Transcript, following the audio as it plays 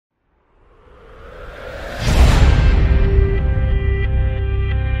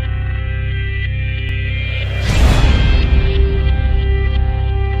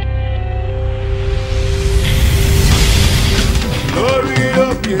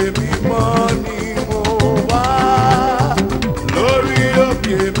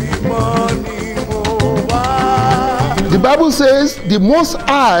Bible says the Most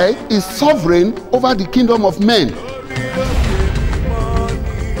High is sovereign over the kingdom of men.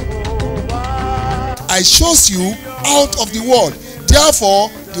 I chose you out of the world, therefore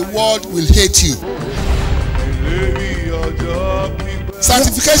the world will hate you.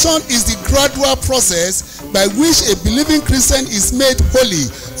 Sanctification is the gradual process by which a believing Christian is made holy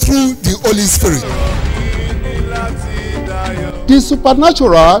through the Holy Spirit. The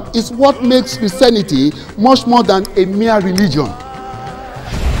supernatural is what makes Christianity much more than a mere religion.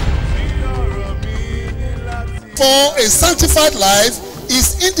 For a sanctified life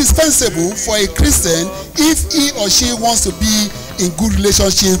is indispensable for a Christian if he or she wants to be in good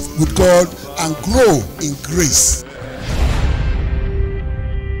relationship with God and grow in grace.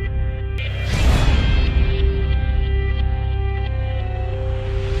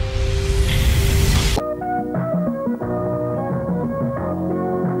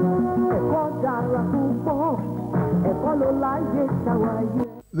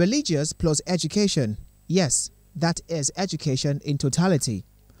 Religious plus education. Yes, that is education in totality.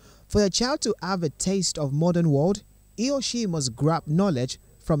 For a child to have a taste of modern world, he or she must grab knowledge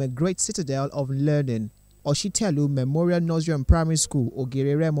from a great citadel of learning. Oshitelu Memorial Nursery and Primary School,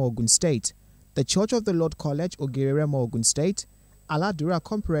 Ogere-Remo, Ogun State, the Church of the Lord College, Ogere-Remo, Ogun State, Aladura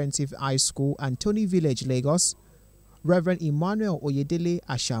Comprehensive High School, Antony Village, Lagos, Reverend Emmanuel Oyedele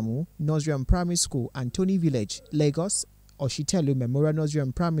Ashamu, Nursery and Primary School, Antony Village, Lagos, Oshitelu Memorial Nursery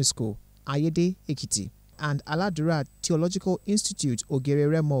and Primary School, Ayede, Ekiti, and Aladura Theological Institute,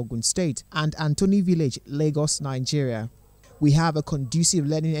 Ogere-Remo, Ogun State, and Antony Village, Lagos, Nigeria. We have a conducive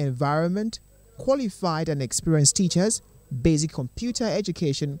learning environment, qualified and experienced teachers, basic computer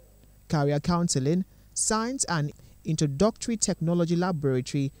education, career counseling, science and introductory technology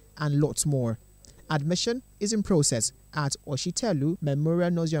laboratory, and lots more. Admission is in process at Oshitelu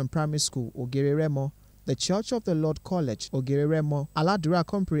Memorial Nursery and Primary School, Ogere-Remo, the Church of the Lord College, Ogere-Remo, Aladura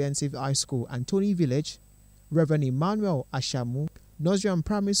Comprehensive High School, Antony Village, Reverend Emmanuel Ashamu, Nursery and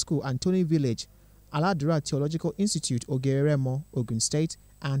Primary School, Antony Village, Aladura Theological Institute, Ogere-Remo, Ogun State,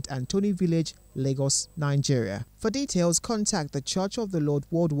 and Antony Village, Lagos, Nigeria. For details, contact the Church of the Lord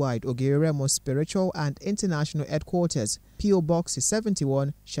Worldwide, Ogere-Remo Spiritual and International Headquarters, P.O. Box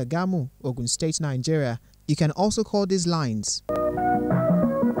 71, Shagamu, Ogun State, Nigeria. You can also call these lines.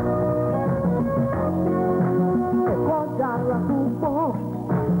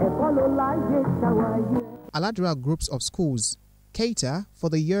 Aladura groups of schools cater for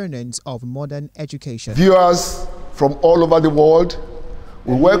the yearnings of modern education. Viewers from all over the world,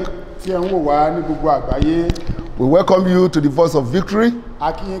 we welcome you to the Voice of Victory,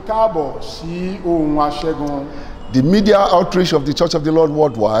 the media outreach of the Church of the Lord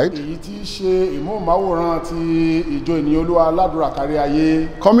Worldwide,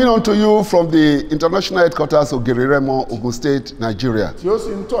 coming on to you from the international headquarters of Ogere-Remo, Ogun State, Nigeria.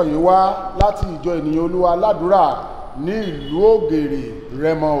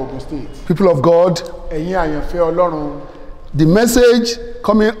 People of God, the message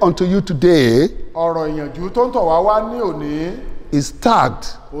coming unto you today is tagged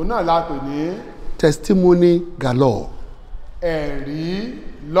Testimony Galore.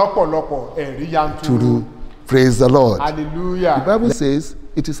 Praise the Lord. Hallelujah. The Bible says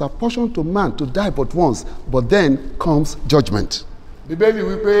it is a portion to man to die but once, but then comes judgment.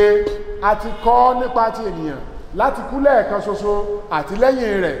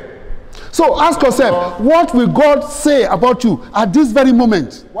 So ask yourself, what will God say about you at this very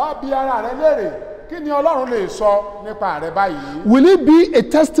moment? Will it be a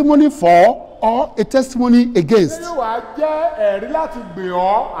testimony for or a testimony against?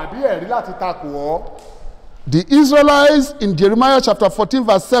 The Israelites in Jeremiah chapter 14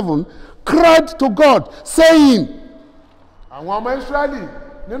 verse 7 cried to God saying,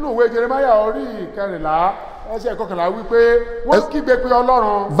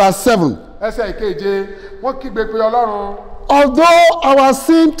 verse 7, although our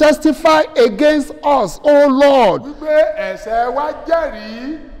sin testify against us, O Lord,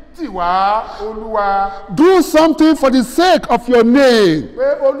 do something for the sake of your name.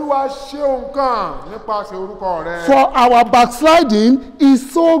 For our backsliding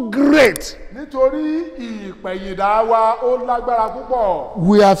is so great.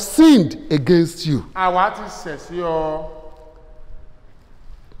 We have sinned against you.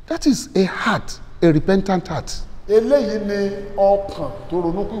 That is a heart, a repentant heart.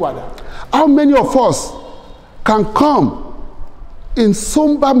 How many of us can come in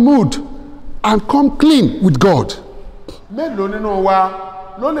somber mood and come clean with God?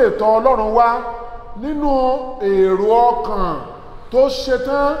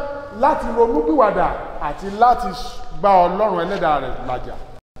 àti láti gba Ọlọ́run ẹlẹ́dàá rẹ̀ làjà.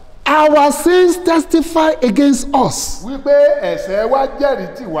 Our sins testify against us. Wípé ẹ̀ṣẹ̀ wa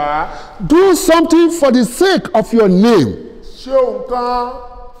jẹ́rìí tì wá. Do something for the sake of your name. Ṣe nǹkan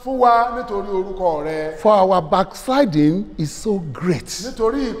fún wa nítorí orúkọ rẹ. For our backsliding is so great.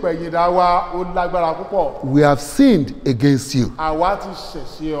 Nítorí ìpẹ̀yìndà wa ó lágbára púpọ̀. We have sinned against you. Àwa ti ṣẹ̀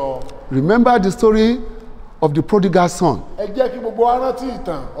sí ọ. Remember the story of the prodigal son. Ẹ jẹ́ kí gbogbo wa rántí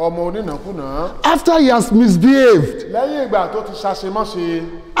ìtàn ọmọ onínàkúnà. After he has misbehaved, Lẹ́yìn ìgbà tó ti ṣàṣemọ́ṣe.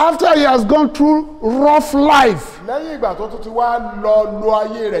 after he has gone through rough life, Lẹ́yìn ìgbà tó tún ti wá lọ lo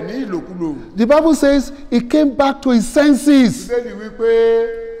ayé rẹ̀ ní ìlòkulò. the Bible says he came back to his senses Bíbélì wípé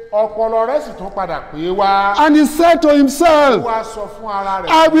ọpọlọ rẹ̀ sì tún padà pé wá. and he said to Ó himself, wá sọ fún ara rẹ̀.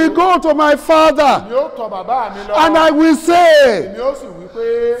 I will go to my father Èmi ó tọ̀ bàbá mi lọ. and I will say, Èmi ó sì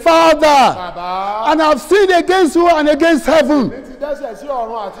wípé Father, bàbá and I've sinned against you and against heaven. mi ti dẹ́ṣẹ̀ sí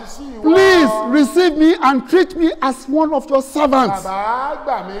ọ̀run àti sí ìwọ. Please receive me and treat me as one of your servants. Bàbá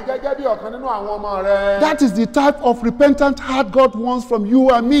gbà mí gẹ́gẹ́ bí ọ̀kan nínú àwọn ọmọ rẹ. That is the type of repentant heart God wants from you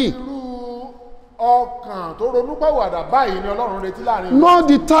and me. Irú ọkàn tó ronúpẹ̀wàdà báyìí ni Ọlọ́run retí láàrin. Not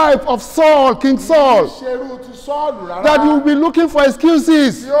the type of Saul, King Saul, Ṣerú ti Sọ́ọ̀lù rárá. that you will be looking for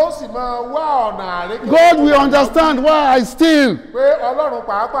excuses. Tí ó sì máa wá ọ̀nà àrékè. God will understand why I steal. Pé Ọlọ́run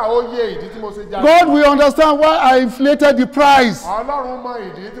pàápàá ó yé ìdí tí mo ṣe jalè. God will understand why I inflated the price. Ọlọ́run mọ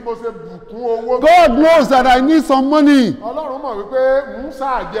ìdí tí mo ṣe bùkún owó. God knows that I need some money. Ọlọ́run mọ̀ wípé ń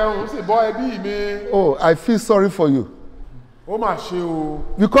ṣàjẹun sì bọ́ ẹbí mi. Oh, I feel sorry for you. Ó mà ṣe o.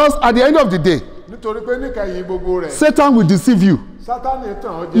 Because at the end of the day, Nítorí pé níkẹyìn gbogbo rẹ̀. Satan will deceive you. Sátánì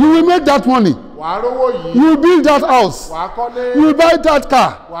tàn ọ́ You jẹ. will make that money. Wàá rówó yìí. You will build that house. Wàá kọ́lé. You will buy that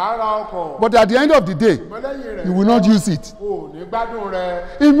car. Wàá ra ọkọ̀. But at the end of the day, Ṣùgbọ́n lẹ́yìn rẹ̀. you will not use it. O ò ní gbádùn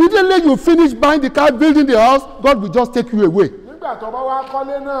rẹ̀. Immediately you finish buying the car, building the house, God will just take you away. Nígbà tó bá wá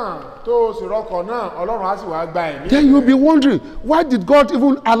kọ́lé náà tó o sì rọkọ̀ náà Ọlọ́run á sì wá gba ẹ̀mí. Then you'll be wondering, why did God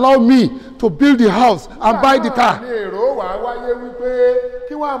even allow me to build the house and buy the car? Ní èrò wà á wáyé wípé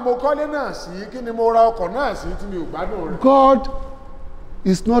kí wọ́n á mo kọ́lé náà sí kí ni mo ra ọkọ̀ náà sí tí mi ò gbádùn rẹ̀. God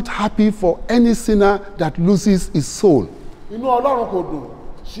is not happy for any sinner that loses his soul. Inú Ọlọ́run kò dùn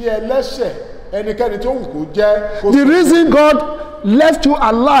sí ẹlẹ́ṣẹ̀ ẹnikẹ́ni tó wù kó jẹ́. The reason God left you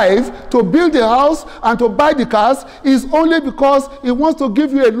alive to build the house and to buy the cars is only because he wants to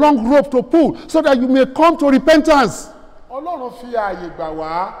give you a long rope to pull so that you may come to repentance. Ọlọ́run fi ààyè gbà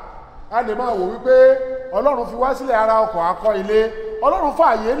wá a lè máa wò wípé Ọlọ́run fi wá sílẹ̀ ara ọkọ̀ akọ́ ilé Ọlọ́run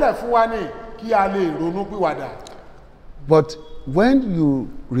fààyè lẹ̀ fún wa ní kí a lè ronú pìwàdà. But when you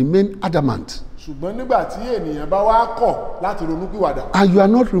remain adamant Ṣùgbọ́n nígbà tí ènìyàn bá wá kọ̀ láti ronú pìwàdà and you are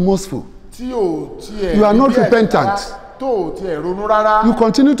not remorseful, tí ò tiẹ̀ You are not ní bí ẹ̀ṣẹ̀ repentant. rárá, tó ò tiẹ̀ ronú rárá you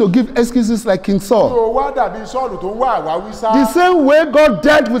continue to give excuses like King tí Saul. o wá dàbí Sọ́ọ̀lù tó ń wá àwáwí sá. The same way God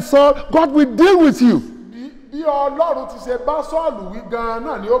dealt with Saul, God will deal with you. Bí Ọlọ́run ti ṣe bá Sọ́ọ̀lù wí gan-an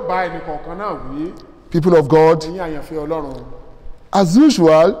náà ni ó bá ẹnì kọ̀ọ̀kan náà wí. People of God, Ẹ̀yin àyànfẹ́ Ọlọ́run. as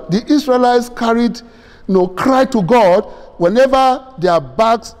usual, the Israelites carried, cried to God whenever their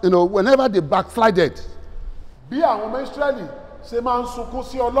backs, whenever they backslided. Bí àwọn ọmọ Ísírẹ́lì ṣe máa ń sunkún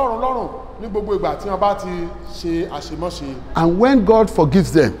sí Ọlọ́run lọ́rùn ní gbogbo ìgbà tí wọ́n bá ti ṣe àṣemọ́ṣe. And when God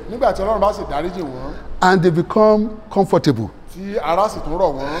forgives them Nígbà tí Ọlọ́run bá sì dáríjì wọ́n and they become comfortable, tí ara sì tún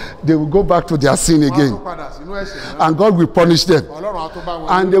rọ̀ wọ́n. they will go back to their sin Wọ́n á again. tún padà sínú ẹ̀ṣẹ̀ náà. And God will punish them. Ọlọ́run á tún bá wọn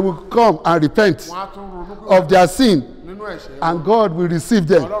And they will come and repent wọ́n á tún ronú of their sin. nínú ẹ̀ṣẹ̀ wọn. And God will receive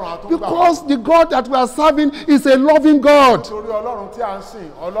them. Because the God that we are serving is a loving God. Torí Ọlọ́run tí a ń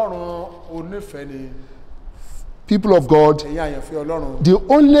sìn Ọlọ́run onífẹ̀ẹ́ ni. People of God, Ẹ̀yin àyànfẹ́ Ọlọ́run. the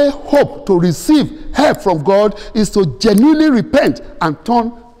only hope to receive help from God is to genuinely repent and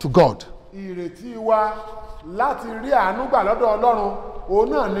turn to God. Ìrètí wa láti rí àánú gbà lọ́dọ̀ Ọlọ́run òun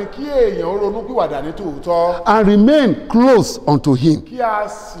náà ni kí èèyàn ó ronú pìwàdà ní tòótọ́. And remain close unto Him. Kí a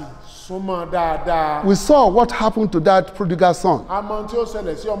sì súnmọ́ dáadáa. We saw what happened to that prodigal son. A mọ tí ó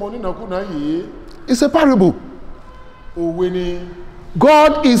ṣẹlẹ̀ sí ọmọ onínàkúnà yìí. It's a parable. Òwe ni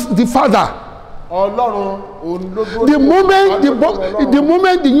God is the father. Ọlọ́run òun ló dúró. The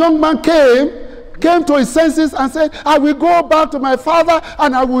moment the young man came to his senses and said, I will go back to my father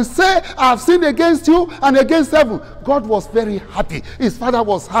and I will say, I have sinned against you and against heaven. God was very happy. His father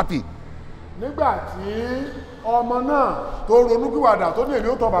was happy. Nígbà tí ọmọ náà tó ronúpìwàdà tó ní èmi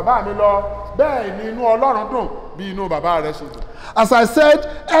ó tọ̀ bàbá mi lọ bẹ́ẹ̀ ni inú Ọlọ́run dùn bí inú bàbá rẹ̀ ṣe dùn. As I said,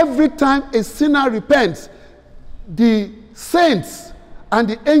 every time a sinner repents, the saints and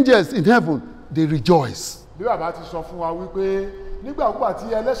the angels in heaven, they rejoice. Bí bàbá ti sọ fún wa wípé nígbàkúgbà tí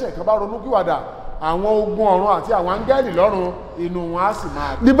ẹlẹ́ṣẹ̀ kan bá ronúpìwàdà àwọn ogun ọ̀run àti àwọn áńgẹ́lì lọ́run inú wọn á sì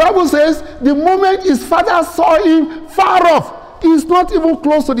máa dùn. The Bible says the moment his father saw him far off, he's not even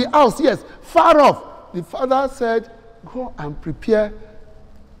close to the house, yes, far off, the father said, go and prepare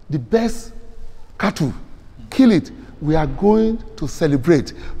the best cattle, kill it. We are going to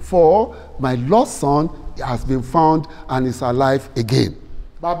celebrate, for my lost son has been found and is alive again.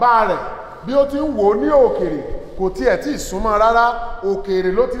 Bàbá rẹ̀ bí ó ti ń wò ní òkèrè kò tiẹ̀ tí súnmọ́ rárá,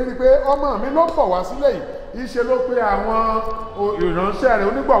 òkèrè ló ti rí pé ọmọ mi ló bọ̀ wá sílé yìí, iṣẹ́ ló pé àwọn ìránṣẹ́ rẹ̀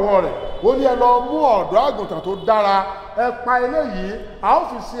onígbọ̀wọ́ rẹ̀ ó ní ẹ lọ mú ọ̀dọ́ àgùntàn tó dára, ẹ pa eléyìí a ó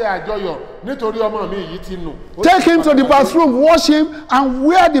fi ṣe àjọyọ̀ nítorí ọmọ mi yìí ti nù. Take him to the bathroom, wash him, and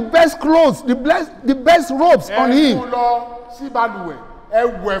wear the best clothes, the best robes on him. Ẹ mú lọ sí balùwẹ̀, ẹ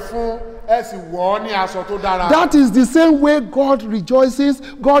wẹ̀ fún, ẹ sì wọ̀ ọ́ ní aṣọ tó dára. That is the same way God rejoices.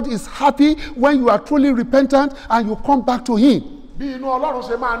 God is happy when you are truly repentant and you come back to him. Bí inú Ọlọ́run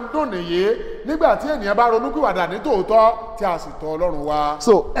ṣe máa ń dùn nìyí nígbà tí ènìyàn bá ronúpìwàdà ní tòótọ́ tí a sì tọ̀ Ọlọ́run wá.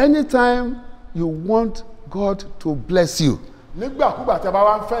 So anytime you want God to bless you, nígbàkúgbà tí a bá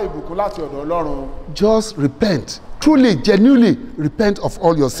wá ń fẹ́ ìbùkún láti ọ̀dọ̀ Ọlọ́run, just repent. Truly, genuinely repent of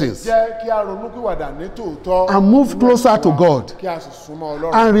all your sins. Jẹ́ kí a ronúpìwàdà ní tòótọ́. And move closer to God. Kí a sì súnmọ́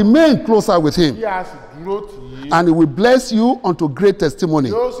Ọlọ́run. And remain closer with him. Kí a sì dúró tì í. And he will bless you unto great testimony.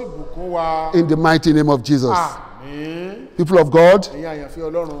 Yóò sì bùkún wa. In the mighty name of Jesus. Àmín. People of God, Ẹ̀yin àyànfẹ́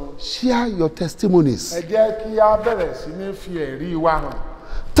Ọlọ́run. share your testimonies. Ẹ jẹ́ kí a bẹ̀rẹ̀ sí ní fi ẹ̀rí wa hàn.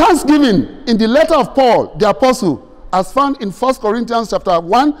 Thanksgiving in the letter of Paul, the apostle, as found in 1 Corinthians chapter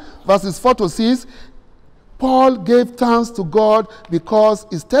 1, verses 4 to 6, Paul gave thanks to God because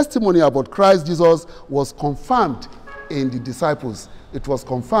his testimony about Christ Jesus was confirmed in the disciples. It was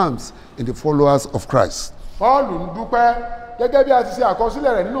confirmed in the followers of Christ. Paul ń dúpẹ́ gẹ́gẹ́ bí a ti ṣe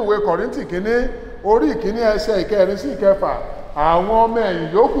àkọsílẹ̀ rẹ̀ nínú ìwé Kọ́ríńtì kínní orí ìkíní ẹsẹ̀ ìkẹrin sí ìkẹfà. Àwọn ọmọ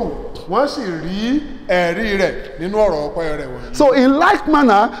ẹ̀yìn yòókù wọ́n sì rí ẹ̀rí rẹ̀ nínú ọ̀rọ̀ ọpẹ́ rẹ̀ wọ̀nyí. So in like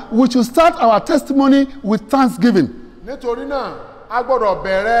manner, we should start our testimony with thanksgiving. Nítorí náà, a gbọ́dọ̀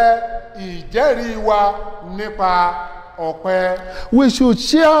bẹ̀rẹ̀ ìjẹ́rìí wa nípa ọpẹ́. We should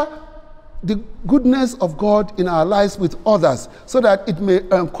share the goodness of God in our lives with others so that it may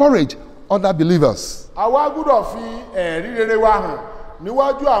encourage other believers. Àwa gbọ́dọ̀ fi ẹ̀rí rere wa hàn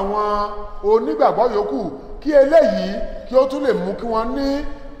níwájú àwọn onígbàgbọ́ yòókù kí eléyìí kí ó tún lè mú kí wọ́n ní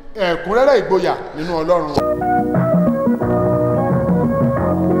ẹ̀kúnrẹ́rẹ́ ìgboyà nínú Ọlọ́run.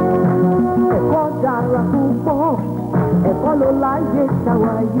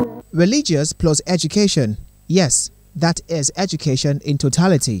 Religious plus education. Yes, that is education in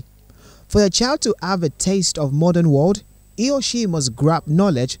totality. For a child to have a taste of modern world, he or she must grab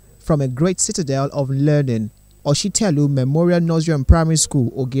knowledge from a great citadel of learning. Oshitelu Memorial Nursery and Primary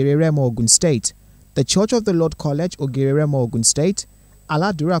School, Ogireremo, Ogun State, the Church of the Lord College, Ogireremo, Ogun State,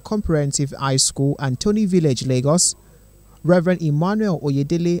 Aladura Comprehensive High School, Antony Village, Lagos, Reverend Emmanuel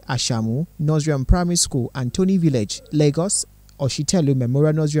Oyedele Ashamu, Nursery and Primary School, Antony Village, Lagos, Oshitelu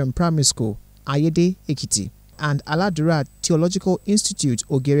Memorial Nursery and Primary School, Ayede, Ekiti, and Aladura Theological Institute,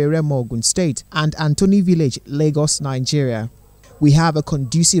 Ogireremo, Ogun State, and Antony Village, Lagos, Nigeria. We have a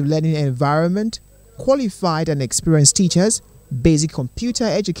conducive learning environment, qualified and experienced teachers, basic computer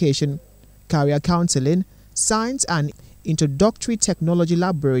education, career counseling, science and introductory technology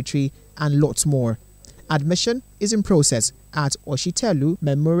laboratory, and lots more. Admission is in process at Oshitelu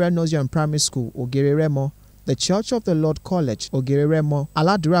Memorial Nursery and Primary School, Ogireremo, the Church of the Lord College, Ogireremo,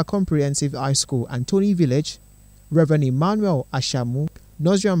 Aladura Comprehensive High School, Antony Village, Reverend Emmanuel Ashamu,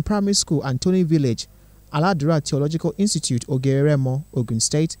 Nursery and Primary School, Antony Village, Aladura Theological Institute, Ogireremo, Ogun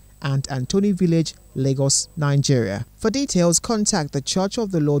State, and Antony Village, Lagos, Nigeria. For details, contact the Church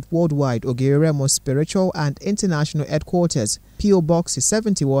of the Lord Worldwide, Ogireremo Spiritual and International Headquarters, P.O. Box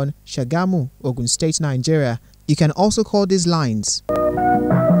 71, Shagamu, Ogun State, Nigeria. You can also call these lines.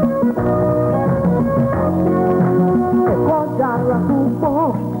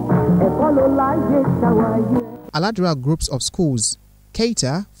 Aladura groups of schools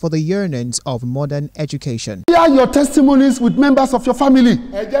cater for the yearnings of modern education. Share your testimonies with members of your family.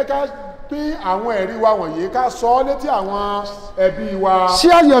 Ẹ jẹ́ ká pín àwọn ẹ̀rí wa wọ̀nyí ká sọ ọ́ létí àwọn ẹbí wa.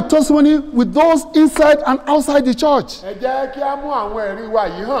 Share your testimony with those inside and outside the church. Ẹ jẹ́ kí á mú àwọn ẹ̀rí wa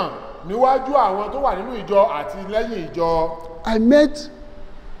yìí hàn níwájú àwọn tó wà nínú ìjọ àti lẹ́yìn ìjọ.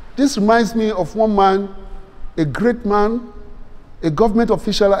 This reminds me of one man, a great man, a government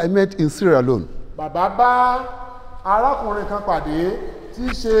official I met in Sierra Leone. Bàbá bá arákùnrin kan pàdé tí í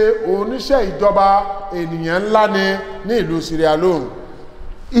ṣe oníṣẹ́ ìjọba ènìyàn ńlá ní ìlú Sierra Leone.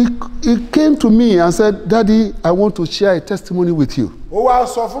 He came to me and said, Daddy, I want to share a testimony with you. Ó wá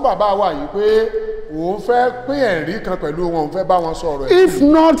sọ fún bàbá wa yìí pé òun fẹ́ pín ẹ̀rí kan pẹ̀lú wọn, òun fẹ́ bá wọn sọ̀rọ̀. If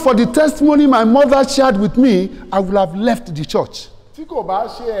not for the testimony my mother shared with me, I would have left the church. Tí kò bá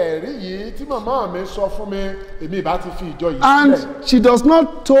ṣe ẹ̀rí yìí tí màmá mi sọ fún mi èmi ìbá ti fi ìjọ yìí sílẹ̀. And she does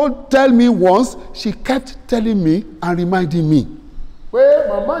not tell me once, she kept telling me and reminding me. Pé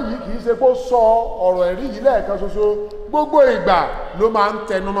màmá yìí kì í ṣe kó sọ ọ̀rọ̀ ẹ̀rí yìí lẹ́ẹ̀kan ṣoṣo, gbogbo ìgbà ló máa ń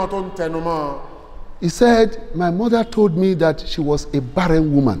tẹnumọ́ tó ń tẹnumọ́. He said, my mother told me that she was a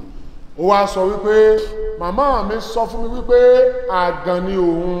barren woman. Ó wá sọ wípé màmá mi sọ fún mi wípé àgàn ni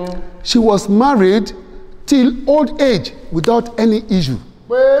òun. She was married till old age without any issue.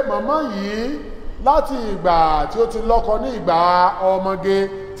 Pé màmá yìí láti ìgbà tí ó ti lọ́kọ ní ìgbà ọmọge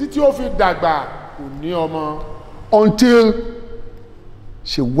títí ó fi dàgbà kò ní ọmọ. Until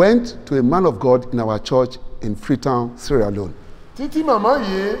she went to a man of God in our church in Freetown, Sierra Leone. Títí màmá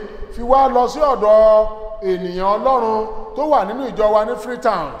yìí fi wá lọ sí ọ̀dọ̀ ènìyàn Ọlọ́run tó wà nínú ìjọ wa ní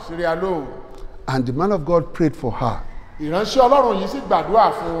Freetown, Sierra Leone. And the man of God prayed for her. Ìránṣẹ́ Ọlọ́run yìí sì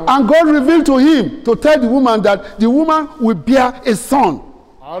gbàdúrà fún un. And God revealed to him to tell the woman that the woman will bear a son.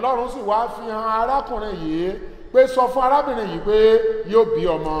 Ọlọ́run sì wá fi hàn arákùnrin yìí pé sọ fún arábìnrin yìí pé yóò bí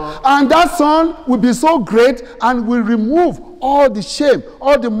ọmọ. And that son will be so great and will remove all the shame,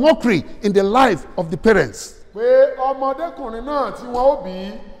 all the mockery in the life of the parents. Pé ọmọdékùnrin náà tí wọ́n ó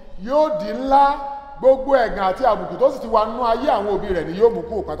bí yóò di ńlá, gbogbo ẹ̀gàn àti àbùkù tó sì ti wà nínú ayé àwọn òbí rẹ̀ ni yóò mú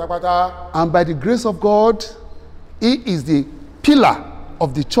kúrò pátápátá. And by the grace of God, he is the pillar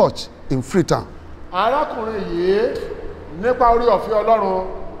of the church in Freetown. Arákùnrin yìí nípa orí ọ̀fẹ́ Ọlọ́run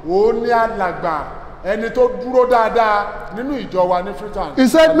òun ní alàgbà ẹni tó dúró dáadáa nínú ìjọ wa ní Freetown. He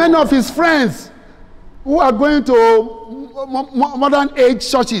said many of his friends who are going to modern age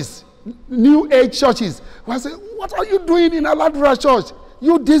churches, new age churches, were saying, what are you doing in Aladura church?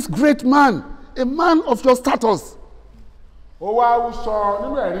 You this great man, a man of your status. Ó wá sọ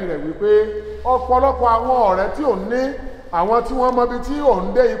nínú ẹ̀rí rẹ̀ wípé ọ̀pọ̀lọpọ̀ àwọn ọ̀rẹ́ tí òun ní, àwọn tí wọ́n mọ ibi tí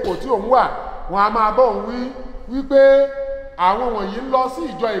òun dé ipò tí òun wà, wọn a máa bọ́ òun wípé àwọn wọ̀nyí ń lọ sí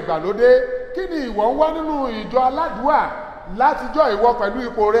ìjọ ìgbàlódé, kí ni ìwọ ń wá nínú ìjọ aládùúà látijọ́ ìwọ pẹ̀lú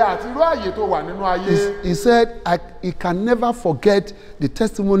ipò rẹ̀ àti irú àyè tó wà nínú ayé. He said he can never forget the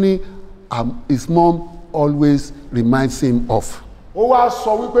testimony his mom always reminds him of. Ó wá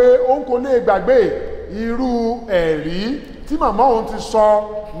sọ wípé òun kò lè gbàgbé irú ẹ̀rí tí màmá òun ti sọ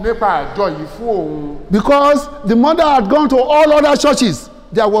nípa àjọ yìí fún òun. Because the mother had gone to all other churches,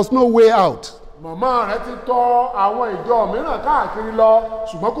 there was no way out. Màmá rẹ̀ ti tọ̀ àwọn ìjọ mìíràn káàkiri lọ,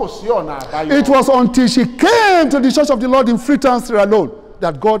 ṣùgbọ́n kò sí ọ̀nà àbáyọ. It was until she came to the church of the Lord in Freetown, Sierra Leone,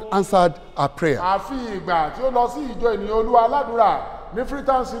 that God answered her prayer. Àfi ìgbà tí ó lọ sí ìjọ ènìyàn Olúwa aládùúrà ní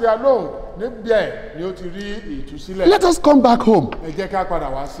Freetown, Sierra Leone, níbẹ̀ ni ó ti rí ìtúsílẹ̀. Let us come back home. Ẹ jẹ́ ká padà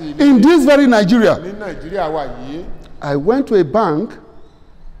wá sí ilé. In this very Nigeria, Ní Nàìjíríà wa yìí. I went to a bank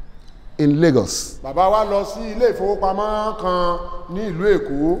in Lagos. Bàbá wa lọ sí ilé ìfowópamọ́ kan ní ìlú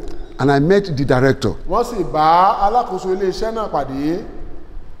Èkó. And I met the director. Wọ́n sì bá alákòóso ilé iṣẹ́ náà pàdé.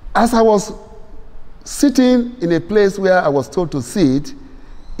 As I was sitting in a place where I was told to sit,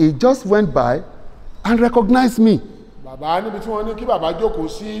 he just went by and recognized me. Bàbá níbi tí wọ́n ní kí bàbá jókòó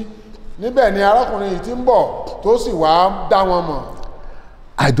sí, níbẹ̀ ni arákùnrin yìí ti ń bọ̀ tó sì wá dá wọn mọ̀.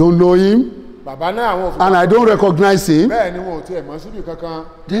 I don't know him. Bàbá náà àwọn òfin. And I don't recognize him. Bẹ́ẹ̀ ni wọn ò tiẹ̀ mọ̀ síbi kankan.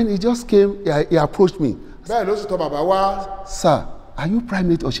 Then he just came, he approached me. Bẹ́ẹ̀ ló sì tọ̀ bàbá wá. Sir, are you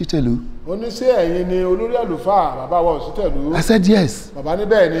Primate Oshitelu? Ó ní ṣé ẹ̀yin ni olórí àlùfáà bàbá wa Oshitelu? I said yes. Bàbá ní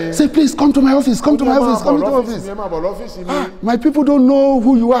bẹ́ẹ̀ ni. Say, please come to my office, come to my office, come to my office. Ẹ máa bọ̀ lọ́fíìsì mi. My people don't know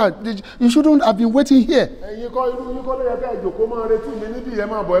who you are. You shouldn't have been waiting here. Ẹ̀yin kọ́ irú yín kọ́ ló yẹ ká ìjòkó máa retí mi níbí, ẹ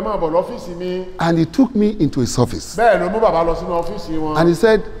máa bọ̀ lọ́fíìsì mi. And he took me into his office. Bẹ́ẹ̀ ló mú bàbá lọ sínú ọ́fíìsì wọn. And he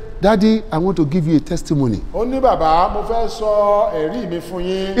said, Daddy, I want to give you a testimony. Ó ní bàbá, mo fẹ́ sọ ẹ̀rí mi fún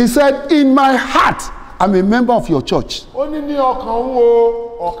yín. He said, in my heart, I'm a member of your church. Ó ní ọkàn òun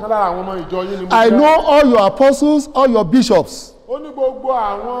o, ọ̀kan lára àwọn ọmọ ìjọ yín ni mo jẹ́. I know all your apostles, all your bishops. Ó ní gbogbo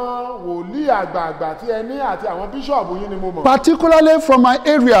àwọn wòlíì àgbààgbà tí ẹ ní àti àwọn bíṣọ̀bù yín ni mo mọ̀. Particularly from my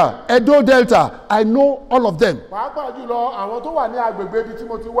area, Edo Delta, I know all of them. Pàápàá jùlọ àwọn tó wà ní agbègbè ibi tí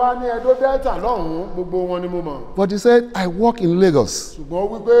mo ti wá ní Edo Delta lọ́hùn-ún, gbogbo wọn ni mo mọ̀. But he said, I work in Lagos. Ṣùgbọ́n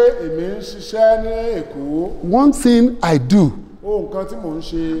wípé èmi ń ṣiṣẹ́ ní Èkó. One thing I do, Ohun kan tí mò ń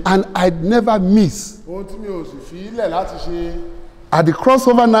ṣe. and I'd never miss, Ohun tí mi ò sì fi ilẹ̀ láti ṣe. at the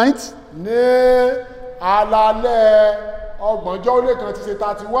crossover night, Ní alaalẹ́ ọgbọ̀njọ́ ó lé kan ti ṣe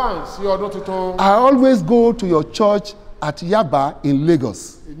 31 sí ọdún tuntun. I always go to your church at Yaba in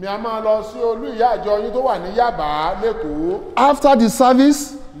Lagos. Èmi a máa lọ sí olú ìyá àjọ yín tó wà ní Yaba lÉkòó. After the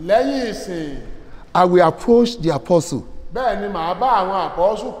service, Lẹ́yìn ìsìn, I will approach the apostle bẹ́ẹ̀ ni màá bá àwọn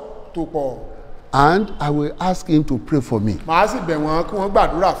àpọ́sù tò pọ̀. and I will ask him to pray for me. Màá sì bẹ̀ wọ́n kí wọ́n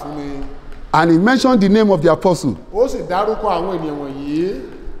gbàdúrà fún mi. And he mentioned the name of the apostle. Ó sì dárúkọ àwọn ènìyàn wọ̀nyí.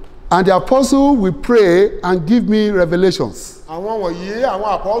 And the apostle will pray and give me revelations. àwọn wọ̀nyí àwọn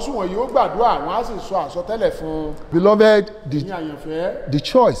àpọ́sù wọ̀nyí ó gbàdúrà wọ́n á sì sọ àsọtẹ́lẹ̀ fún Beloved, ní àyànfẹ́. the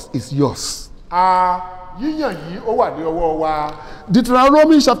choice is yours. Yíyàn yìí ó wà ní ọwọ́ wa.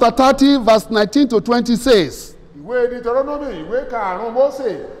 Deuteronomy chapter 30 verse 19 to 20 says, ìwé Deuteronomy ìwé karùn-ún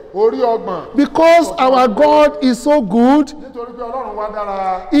Mósè orí 30. because our God is so good, nítorí pé Ọlọ́run wa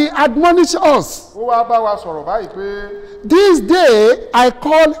dára. he admonished us. ó wá bá wa sọ̀rọ̀ báyìí pé. This day I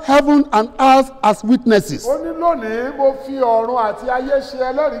call heaven and earth as witnesses ó ní lónìí mo fi ọ̀run àti ayé ṣe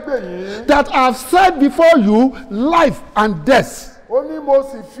ẹlẹ́rìí gbè yín. that I have set before you life and death, ó ní mo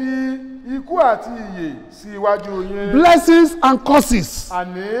sì fi ikú àti ìyè sí iwájú yín. blessings and curses.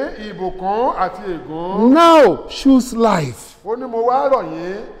 àní ìbùkún àti ègún. Now choose life. ó ní mo wá rọ̀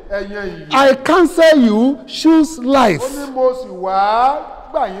yín ẹ̀yàn ìyè. I counsel you, choose ó life, ní mo sì wá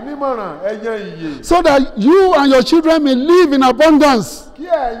gbà yín nímọ̀ràn ẹ̀yàn ìyè. so that you and your children may live in abundance, kí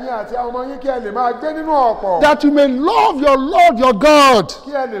ẹ̀yin àti àwọn ọmọ yín kí ẹ lè máa gbé nínú ọ̀pọ̀. that you may love your Lord your God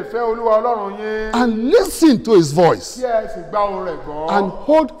kí ẹ lè fẹ́ Olúwa Ọlọ́run yín. and listen to his voice kí ẹ sì gba ohùn rẹ̀ gbọ́. and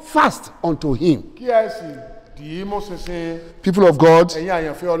hold fast unto him. kí ẹ sì dì í mú ṣinṣin. People of God, ẹ̀yin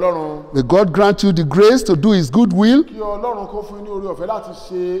àyànfẹ́ Ọlọ́run. may God grant you the grace to do his good will kí Ọlọ́run kó fún yín ní oore ọ̀fẹ́ láti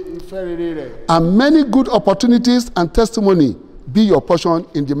ṣe ìfẹ́ rere rẹ̀. and many good opportunities and testimony be your portion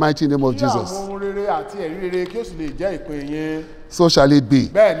in the mighty name of kí Jesus. àwọn ohun rere àti ẹ̀rí rere kí ó sì lè jẹ́ ìpín yín. So shall it be,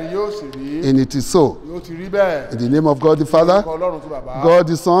 bẹ́ẹ̀ ni yóò sì rí. and it is so. yóò ti rí bẹ́ẹ̀. In the name of God the Father, orúkọ Ọlọ́run ti Bàbá. God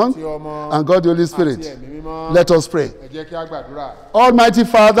the Son, ti Ọmọ. and God the Holy àti Spirit. Ẹ̀mí Mímọ́. Let us pray. ẹ jẹ́ kí a gbàdúrà. Almighty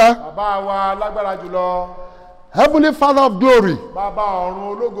Father, bàbá wa lágbára jùlọ. Heavenly Father of glory, bàbá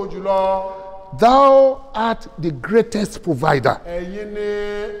ọ̀run ológo jùlọ. thou art the greatest provider. ẹ̀yin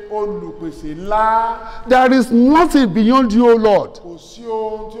ni olùpèsè ńlá. There is nothing beyond you, O Lord, kò sí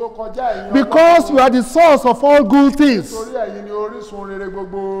ohun tí ó kọjá ẹ̀yin Ọlọ́run. because you are the source of all good things. nítorí ẹ̀yin ni orísun rere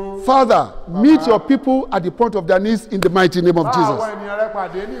gbogbo. Father, meet your people at the point of their needs in the mighty name of bá àwọn Jesus. ènìyàn rẹ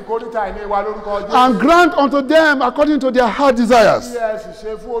pàdé ní ìkórìtà ìní wa lórúkọ Jésù. And grant unto them according to their heart desires. kí ẹ sì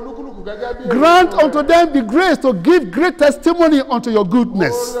ṣe fún olúkúlùkù gẹ́gẹ́ bí. Grant unto them the grace to give great testimony unto your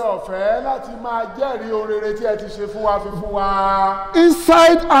goodness. oore ọ̀fẹ́ láti máa jẹ́rìí ohun rere tí ẹ ti ṣe fún wa fi fún wa.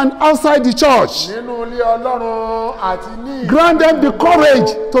 Inside and outside the church. nínú ilé Ọlọ́run àti ní. Grant them the courage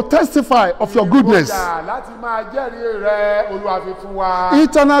to testify of your goodness. ìgboyà láti máa jẹ́rìí rẹ Olúwa fi fún wa.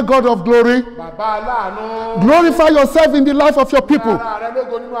 Eternal God of glory, bàbá aláàánú. glorify yourself in the life of your people. ara rẹ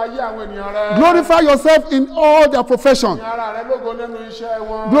lógo nínú ayé àwọn ènìyàn rẹ. Glorify yourself in all their profession. ara rẹ lógo nínú iṣẹ́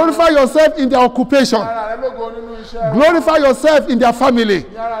wọn. Glorify yourself in their occupation. ara rẹ lógo nínú iṣẹ́ wọn. Glorify yourself in their family.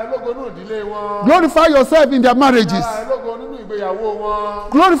 ara rẹ lógo nínú ìdílé wọn. Glorify yourself in their marriages. ara rẹ lógo nínú ìgbéyàwó wọn.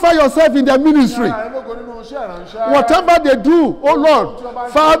 Glorify yourself in their ministry. ara rẹ lógo nínú iṣẹ́ ìránṣẹ́. Whatever they do, oh Lord,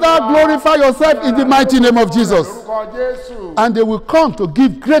 Father, glorify yourself in the mighty name of Jesus. lórúkọ Jésù. And they will come to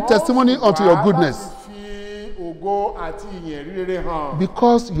give great testimony unto your goodness. láti fi ògo àti ìyìn rere hàn.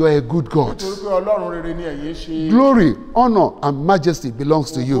 Because you are a good God. nítorí pé Ọlọ́run rere ni ẹ̀yin ṣe. Glory, honor, and majesty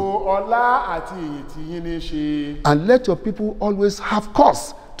belongs to you. ògo ọlá àti ìyìn tí yín ní ṣe. And let your people always have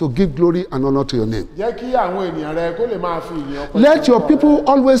cause to give glory and honor to your name. jẹ́ kí àwọn ènìyàn rẹ kó lè máa fi ìyìn ọpẹ́. Let your people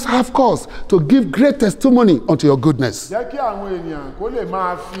always have cause to give great testimony unto your goodness. jẹ́ kí àwọn ènìyàn kó lè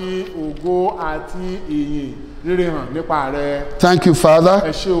máa fi ògo àti ìyìn rere hàn nípa rẹ. Thank you, Father.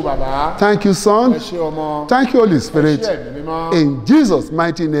 ẹ ṣé o bàbá. Thank you, Son. ẹ ṣé ọmọ. Thank you, Holy ẹ ṣé Spirit. ẹ̀mí mímọ́. In Jesus'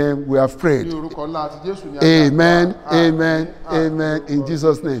 mighty name we have ní prayed. orúkọ ńlá àti Jésù ní àgbà. Amen, amen, amen. In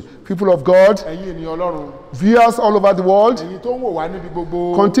Jesus' name. People of God, ẹ̀yin ènìyàn Ọlọ́run. viewers all over the world, ẹ̀yin tó ń wò wá níbi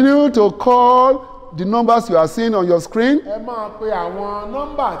gbogbo. continue to call the numbers you are seeing on your screen. ẹ máa pe àwọn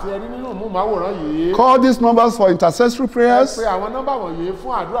nọ́mbà tí ẹ rí nínú ìmúmáwòrán yìí. Call these numbers for intercessory ẹ prayers. pe àwọn nọ́mbà wọ̀nyí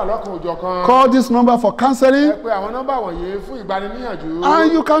fún àdúrà lọ́kan òjọ̀kan. Call this number for ẹ counseling. pe àwọn nọ́mbà wọ̀nyí fún ìgbaniníyànjú.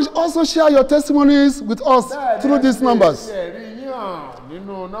 And you can also share your testimonies with us Bẹ́ẹ̀ through ni these ẹ numbers. fi ẹ̀rí yín hàn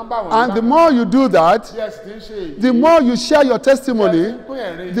nínú nọ́mbà wọ̀nyí. And the more you do that, bí ẹ sì ti ń ṣe èyí. the more you share your testimony, ẹ ti ń pín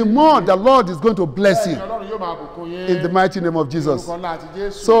ẹ̀rí the yín. more the Lord is going to bless Bẹ́ẹ̀ you ni Ọlọ́run yóò máa bùkún yín. in the mighty name of Jesus. orúkọ ńlá àti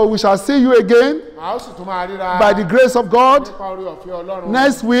Jésù. So we shall see you again a ó sì tún máa ríra. by the grace of God nípa orí ọ̀fẹ́ Ọlọ́run.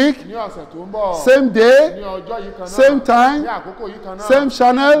 next week, ní ọ̀sẹ̀ tó ń bọ̀. same ní day, ọjọ́ yìí kan náà. same time, ní àkókò yìí kan náà. same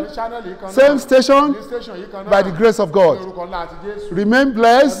channel, ní channel yìí kan náà. same station, ní station yìí kan náà. by the grace of ní God. orúkọ ńlá àti Jésù. Remain ẹ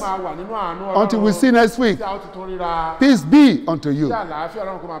blessed máa wà nínú àánú Ọlọ́run. until we see next week. tí a ó ti tún ríra. Peace be unto you tí àlàáfíà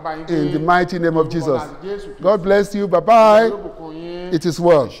Ọlọ́run kó máa bá yín gbé. in the mighty name of Orúkọ Jesus. ńlá àti Jésù Kristi. God bless you. Bye bye. Yóò bùkún yín. It is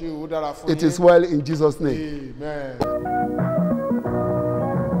well. ṣé ó dára fún It yín. is well in Jesus' name. Amen.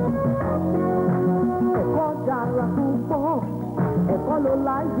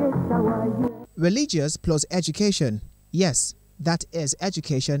 Religious plus education. Yes, that is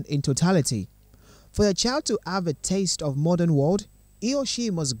education in totality. For your child to have a taste of modern world, He or she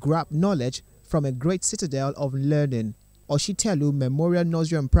must grab knowledge from a great citadel of learning. Oshitelu Memorial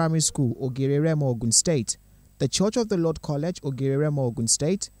Nursery and Primary School, Ogireremo, Ogun State. The Church of the Lord College, Ogireremo, Ogun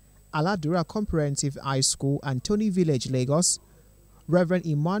State. Aladura Comprehensive High School, Antony Village, Lagos. Reverend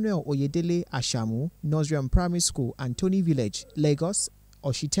Emmanuel Oyedele Ashamu, Nursery and Primary School, Antony Village, Lagos.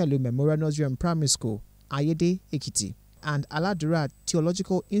 Oshitelu Memorial Nursery and Primary School, Ayede, Ekiti. And Aladura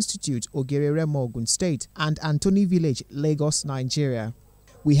Theological Institute, Ogireremo, Ogun State, and Antony Village, Lagos, Nigeria.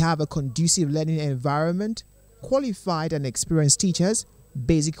 We have a conducive learning environment, qualified and experienced teachers,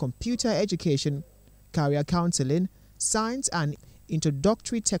 basic computer education, career counseling, science and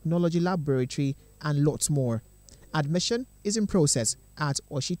introductory technology laboratory, and lots more. Admission is in process at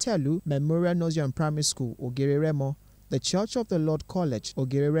Oshitelu Memorial Nursery and Primary School, Ogireremo, the Church of the Lord College,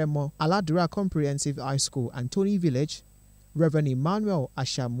 Ogireremo, Aladura Comprehensive High School, Antony Village, Reverend Emmanuel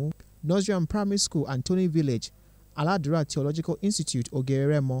Ashamu, Nursery and Primary School, Antony Village, Aladura Theological Institute,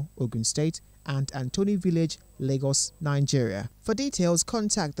 Ogireremo, Ogun State, and Antony Village, Lagos, Nigeria. For details,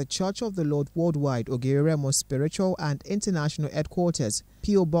 contact the Church of the Lord Worldwide, Ogireremo Spiritual and International Headquarters,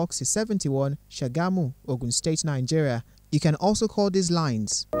 P.O. Box 71, Shagamu, Ogun State, Nigeria. You can also call these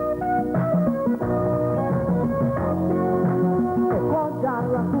lines.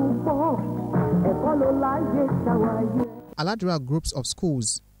 Aladura groups of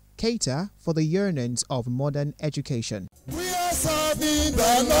schools cater for the yearnings of modern education. We are serving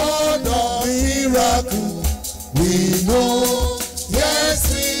the Lord of miracles. We know,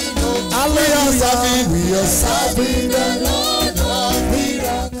 yes we know. We are serving the Lord.